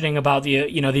you're mentioning about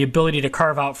the ability to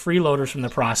carve out freeloaders from the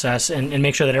process and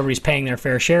make sure that everybody's paying their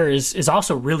fair share is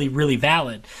also really, really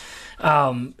valid.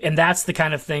 And that's the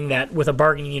kind of thing that with a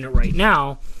bargaining unit right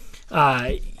now,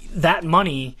 that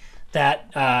money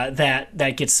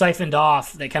that gets siphoned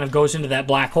off, that kind of goes into that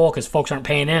black hole because folks aren't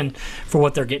paying in for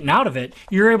what they're getting out of it.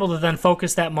 You're able to then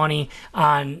focus that money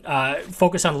on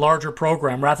larger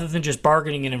program rather than just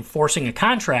bargaining and enforcing a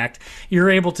contract. You're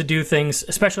able to do things,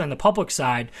 especially on the public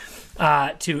side,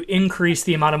 to increase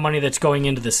the amount of money that's going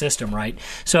into the system, right?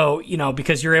 So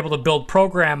because you're able to build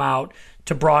program out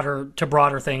to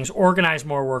broader things, organize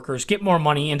more workers, get more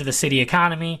money into the city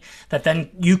economy that then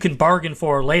you can bargain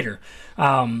for later.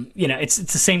 It's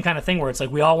the same kind of thing where it's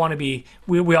like we all want to be.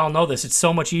 We all know this. It's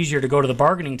so much easier to go to the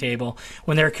bargaining table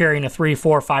when they're carrying a 3%,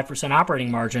 4%, 5% operating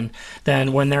margin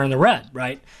than when they're in the red,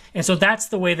 right? And so that's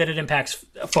the way that it impacts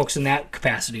folks in that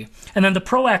capacity. And then the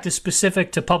PRO Act is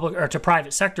specific to public or to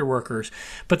private sector workers,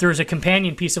 but there is a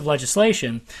companion piece of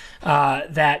legislation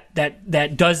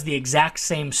that does the exact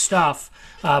same stuff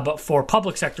but for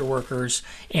public sector workers,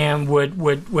 and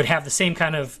would have the same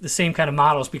kind of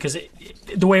models, because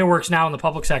the way it works now in the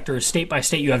public sector is state by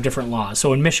state you have different laws.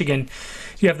 So in Michigan,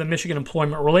 you have the Michigan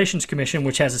Employment Relations Commission,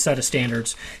 which has a set of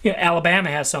standards.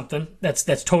 Alabama has something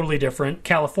that's totally different.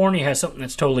 California has something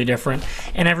that's totally different,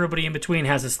 and everybody in between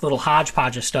has this little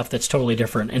hodgepodge of stuff that's totally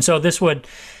different. And so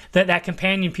that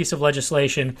companion piece of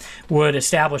legislation would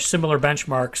establish similar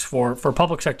benchmarks for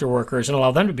public sector workers and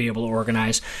allow them to be able to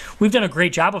organize. We've done a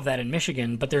great job of that in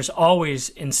Michigan, but there's always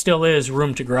and still is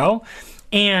room to grow.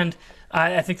 And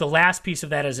I think the last piece of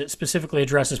that, as it specifically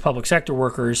addresses public sector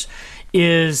workers,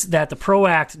 is that the PRO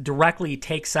Act directly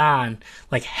takes on,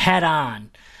 like head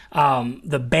on,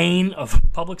 the bane of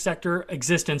public sector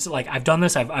existence. Like, I've done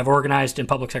this. I've organized in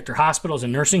public sector hospitals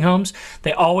and nursing homes.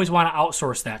 They always want to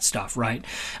outsource that stuff, right?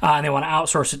 And they want to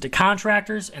outsource it to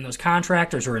contractors, and those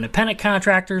contractors are independent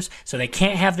contractors, so they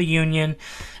can't have the union.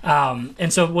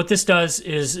 And so what this does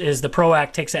is the PRO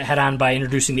Act takes that head on by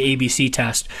introducing the ABC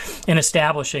test and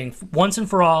establishing once and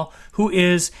for all who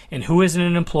is and who isn't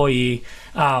an employee.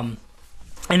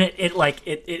 And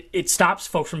it stops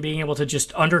folks from being able to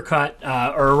just undercut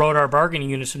or erode our bargaining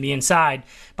units from the inside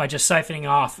by just siphoning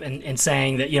off and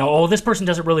saying that, this person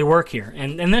doesn't really work here,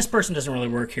 and this person doesn't really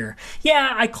work here.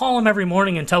 Yeah, I call them every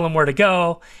morning and tell them where to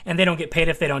go, and they don't get paid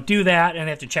if they don't do that, and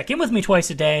they have to check in with me twice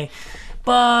a day.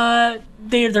 But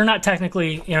they're not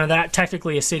technically, they're not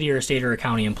technically a city or a state or a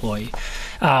county employee,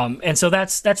 and so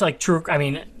that's like true. I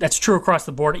mean, that's true across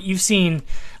the board. I've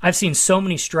seen so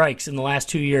many strikes in the last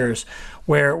 2 years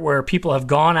where people have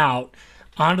gone out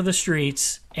onto the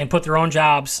streets and put their own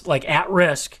jobs like at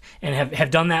risk, and have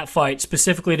done that fight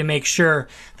specifically to make sure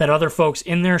that other folks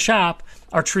in their shop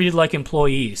are treated like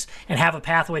employees and have a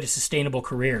pathway to sustainable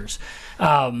careers.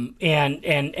 And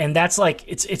that's like,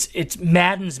 it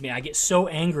maddens me. I get so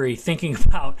angry thinking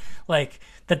about like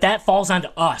that falls onto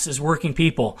us as working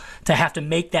people to have to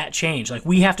make that change. Like,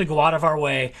 we have to go out of our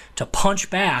way to punch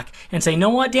back and say, no,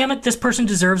 what, damn it, this person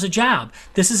deserves a job.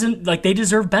 This isn't like, they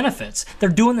deserve benefits. They're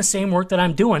doing the same work that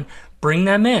I'm doing. Bring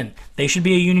them in. They should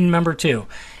be a union member too.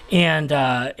 And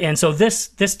so this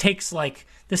takes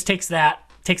that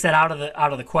out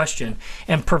of the question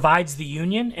and provides the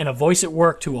union and a voice at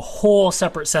work to a whole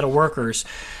separate set of workers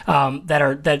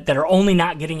that are only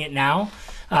not getting it now,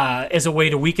 as a way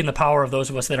to weaken the power of those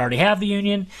of us that already have the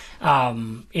union,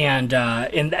 and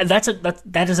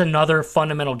that is another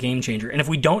fundamental game changer. And if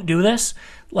we don't do this,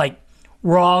 like,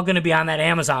 we're all going to be on that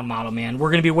Amazon model, man. We're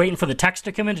going to be waiting for the text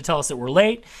to come in to tell us that we're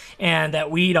late, and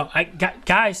that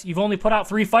guys, you've only put out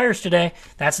 3 fires today.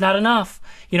 That's not enough.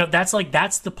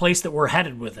 That's the place that we're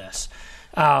headed with this.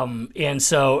 And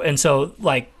so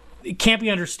like, it can't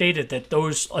be understated that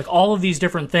those, like, all of these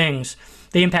different things,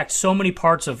 they impact so many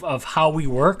parts of how we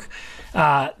work,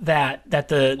 that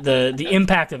the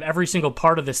impact of every single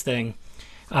part of this thing,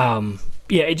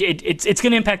 it's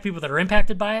going to impact people that are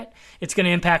impacted by it. It's going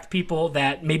to impact people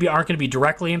that maybe aren't going to be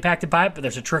directly impacted by it, but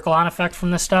there's a trickle-on effect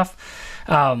from this stuff.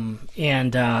 And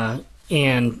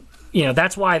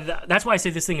that's why I say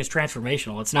this thing is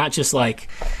transformational. It's not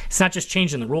just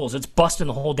changing the rules. It's busting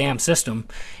the whole damn system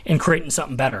and creating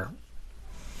something better.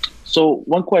 So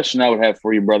one question I would have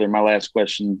for you, brother, my last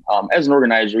question, as an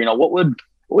organizer, what would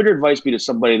your advice be to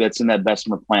somebody that's in that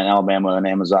Bessemer plant, Alabama, and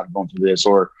Amazon going through this,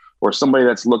 or somebody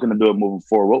that's looking to do it moving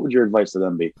forward? What would your advice to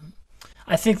them be?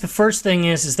 I think the first thing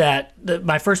is that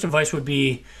my first advice would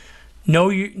be know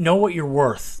what you're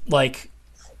worth. Like,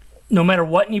 no matter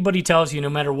what anybody tells you, no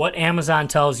matter what Amazon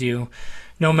tells you,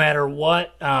 no matter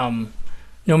what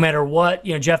Jeff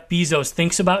Bezos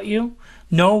thinks about you,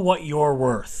 know what you're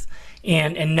worth,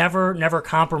 and never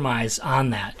compromise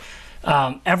on that.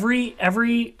 Every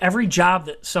job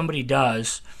that somebody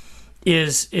does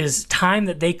is time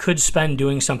that they could spend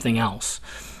doing something else.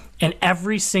 And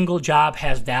every single job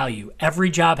has value. Every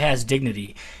job has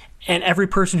dignity. And every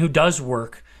person who does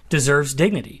work deserves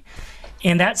dignity.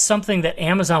 And that's something that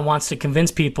Amazon wants to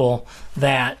convince people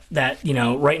that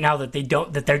right now that they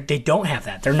don't have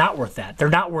that. They're not worth that. They're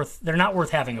not worth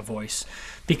having a voice,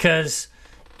 because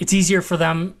it's easier for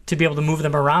them to be able to move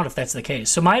them around if that's the case.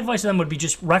 So my advice to them would be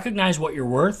just recognize what you're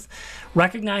worth,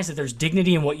 recognize that there's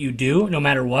dignity in what you do no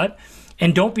matter what,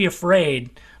 and don't be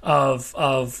afraid of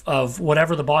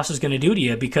whatever the boss is going to do to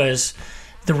you, because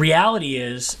the reality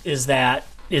is that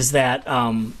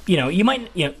you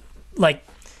might, like,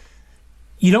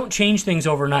 you don't change things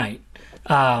overnight.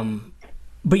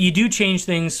 But you do change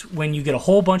things when you get a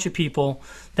whole bunch of people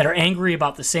that are angry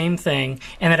about the same thing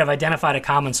and that have identified a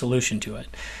common solution to it.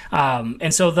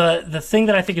 And so the thing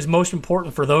that I think is most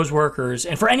important for those workers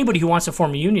and for anybody who wants to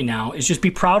form a union now is just be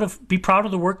proud of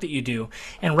the work that you do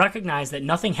and recognize that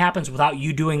nothing happens without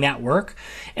you doing that work,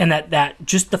 and that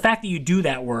just the fact that you do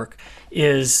that work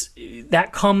that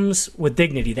comes with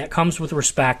dignity, that comes with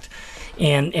respect,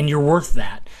 and you're worth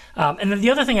that. And then the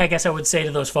other thing I guess I would say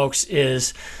to those folks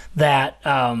is that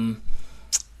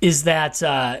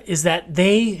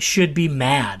they should be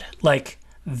mad, like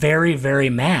very, very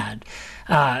mad.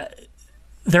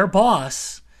 Their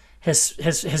boss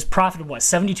has profited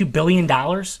 $72 billion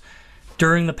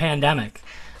during the pandemic,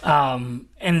 and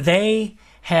they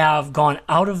have gone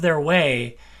out of their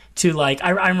way to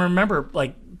I remember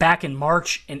back in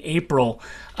March and April.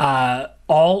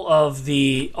 All of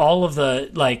the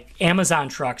Amazon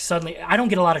trucks suddenly, I don't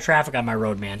get a lot of traffic on my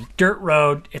road, man. Dirt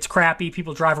road, it's crappy.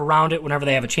 People drive around it whenever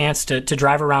they have a chance to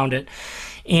drive around it.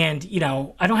 And,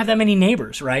 I don't have that many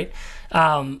neighbors, right?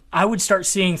 I would start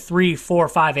seeing 3, 4,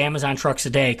 5 Amazon trucks a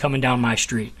day coming down my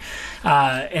street.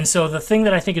 And so the thing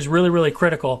that I think is really, really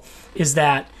critical is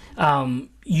that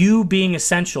you being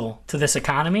essential to this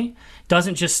economy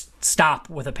doesn't just stop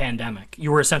with a pandemic.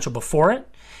 You were essential before it.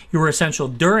 You were essential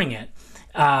during it.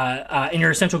 And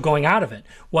you're essential going out of it.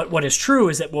 What is true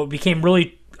is that what became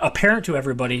really apparent to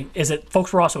everybody is that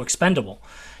folks were also expendable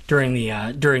during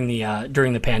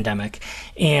the pandemic,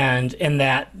 and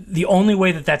that the only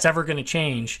way that that's ever going to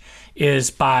change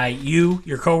is by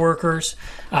your coworkers,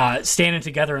 standing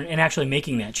together and actually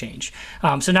making that change.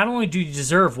 So not only do you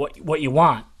deserve what you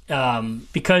want,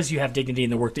 because you have dignity in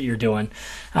the work that you're doing,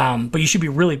 but you should be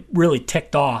really, really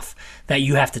ticked off that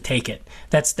you have to take it.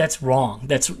 That's wrong.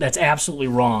 That's absolutely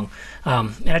wrong.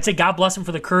 And I'd say God bless them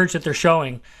for the courage that they're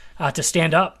showing to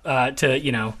stand up to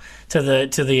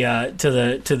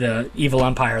the evil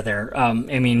empire there. I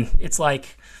mean, it's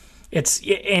like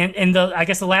I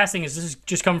guess the last thing is, this is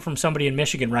just coming from somebody in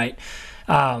Michigan, right?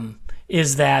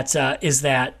 Is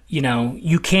that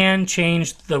you can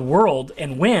change the world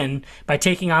and win by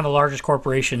taking on the largest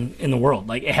corporation in the world.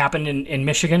 Like it happened in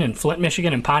Michigan, in Flint,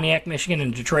 Michigan, in Pontiac, Michigan,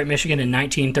 and Detroit, Michigan in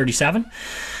 1937.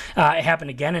 It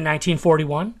happened again in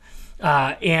 1941.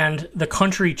 And the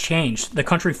country changed. The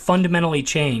country fundamentally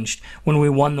changed when we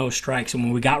won those strikes and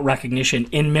when we got recognition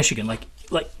in Michigan.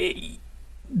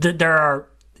 There are.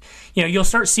 You'll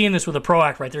start seeing this with the PRO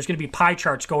Act, right? There's going to be pie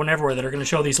charts going everywhere that are going to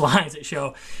show these lines that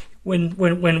show when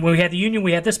we had the union,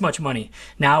 we had this much money.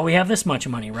 Now we have this much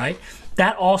money, right?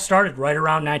 That all started right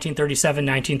around 1937,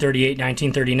 1938,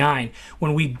 1939,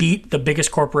 when we beat the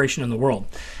biggest corporation in the world.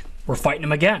 We're fighting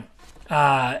them again.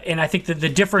 And I think that the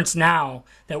difference now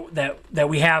that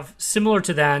we have similar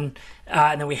to then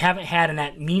and that we haven't had in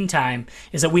that meantime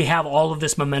is that we have all of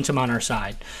this momentum on our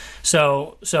side.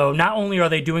 So not only are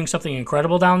they doing something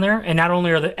incredible down there, and not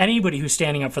only are there anybody who's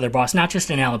standing up for their boss, not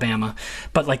just in Alabama,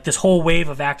 but like this whole wave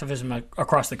of activism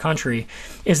across the country,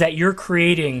 is that you're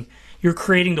creating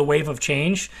the wave of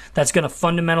change that's going to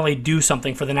fundamentally do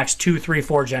something for the next 2, 3,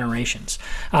 4 generations.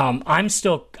 I'm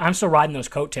still riding those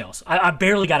coattails. I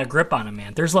barely got a grip on them,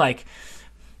 man.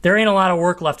 There ain't a lot of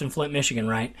work left in Flint, Michigan,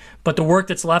 right? But the work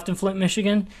that's left in Flint,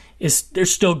 Michigan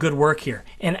there's still good work here.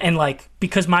 And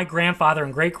because my grandfather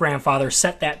and great grandfather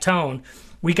set that tone,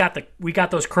 we got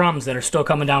those crumbs that are still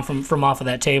coming down from off of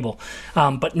that table.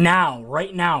 But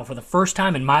right now, for the first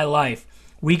time in my life,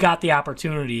 we got the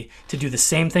opportunity to do the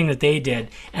same thing that they did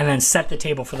and then set the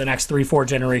table for the next 3, 4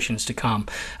 generations to come.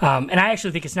 And I actually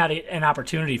think it's not an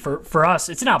opportunity for us.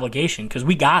 It's an obligation because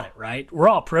we got it, right? We're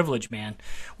all privileged, man.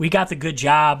 We got the good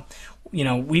job.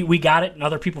 We got it and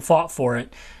other people fought for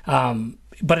it.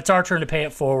 But it's our turn to pay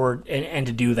it forward and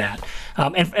to do that.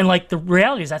 And like the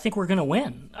reality is I think we're going to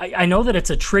win. I know that it's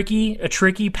a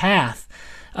tricky path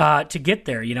to get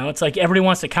there. It's like everybody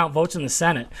wants to count votes in the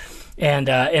Senate and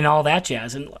all that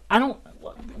jazz. And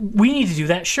we need to do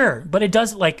that, sure. But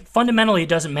fundamentally, it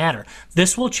doesn't matter.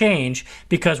 This will change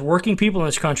because working people in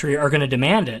this country are going to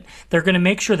demand it. They're going to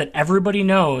make sure that everybody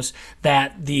knows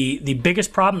that the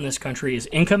biggest problem in this country is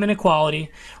income inequality,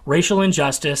 racial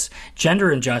injustice,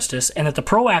 gender injustice, and that the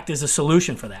PRO Act is a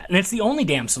solution for that. And it's the only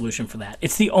damn solution for that.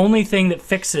 It's the only thing that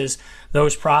fixes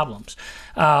those problems.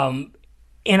 And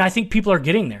I think people are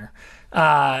getting there.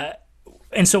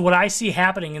 And so what I see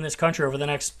happening in this country over the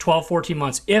next 12, 14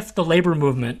 months, if the labor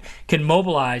movement can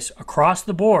mobilize across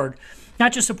the board,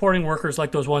 not just supporting workers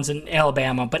like those ones in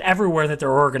Alabama, but everywhere that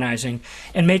they're organizing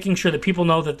and making sure that people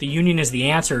know that the union is the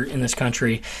answer in this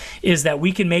country, is that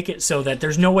we can make it so that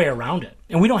there's no way around it.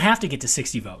 And we don't have to get to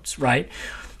 60 votes, right?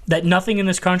 That nothing in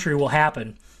this country will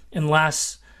happen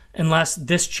unless unless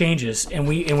this changes and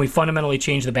we fundamentally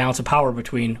change the balance of power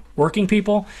between working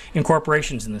people and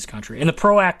corporations in this country. And the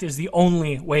PRO Act is the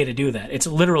only way to do that. It's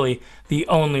literally the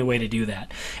only way to do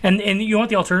that. And you know what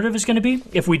the alternative is going to be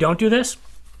if we don't do this?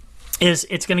 Is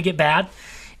it's going to get bad,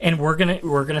 and we're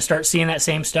gonna start seeing that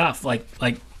same stuff. Like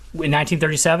in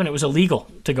 1937, it was illegal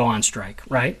to go on strike,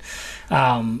 right?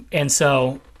 And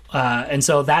so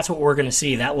that's what we're going to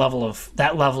see, that level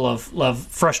of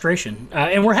frustration,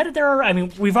 and we're headed there. I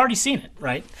mean, we've already seen it,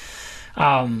 right?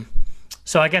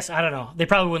 So I guess I don't know. They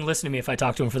probably wouldn't listen to me if I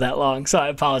talked to them for that long, so I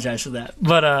apologize for that.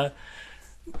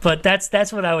 But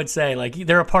that's what I would say. Like,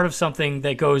 they're a part of something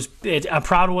that goes. I'm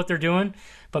proud of what they're doing.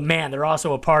 But man, they're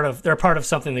also a part of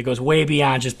something that goes way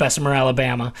beyond just Bessemer,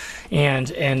 Alabama,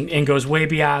 and goes way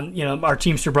beyond, you know, our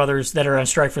Teamster brothers that are on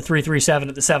strike for 337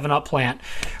 at the 7-Up plant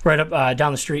right up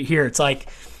down the street here. It's like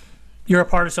you're a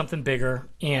part of something bigger,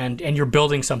 and you're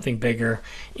building something bigger,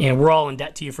 and we're all in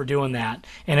debt to you for doing that.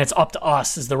 And it's up to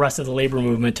us as the rest of the labor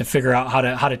movement to figure out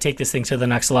how to take this thing to the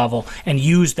next level and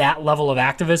use that level of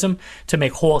activism to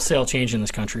make wholesale change in this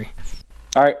country.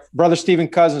 All right, Brother Stephen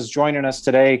Cousins joining us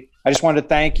today. I just wanted to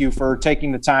thank you for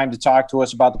taking the time to talk to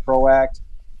us about the PRO Act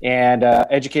and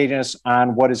educating us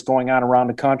on what is going on around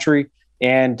the country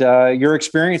and your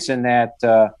experience in that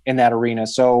arena.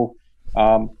 So,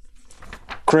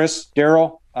 Chris,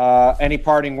 Daryl, any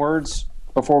parting words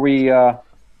before we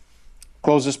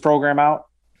close this program out?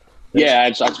 Yeah, I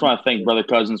just want to thank Brother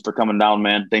Cousins for coming down,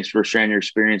 man. Thanks for sharing your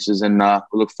experiences, and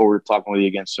we look forward to talking with you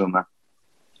again soon, man.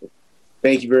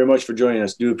 Thank you very much for joining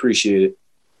us. Do appreciate it.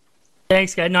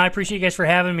 Thanks, guys. No, I appreciate you guys for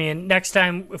having me. And next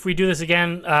time, if we do this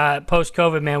again,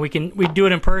 post-COVID, man, we do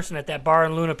it in person at that bar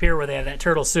in Luna Pier where they have that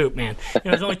turtle soup, man. You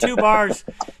know, there's only two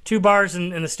bars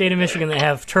in the state of Michigan that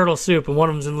have turtle soup, and one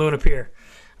of them's in Luna Pier.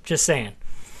 Just saying.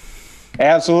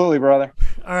 Absolutely, brother.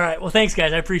 All right. Well, thanks,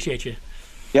 guys. I appreciate you.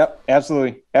 Yep,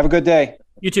 absolutely. Have a good day.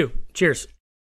 You too. Cheers.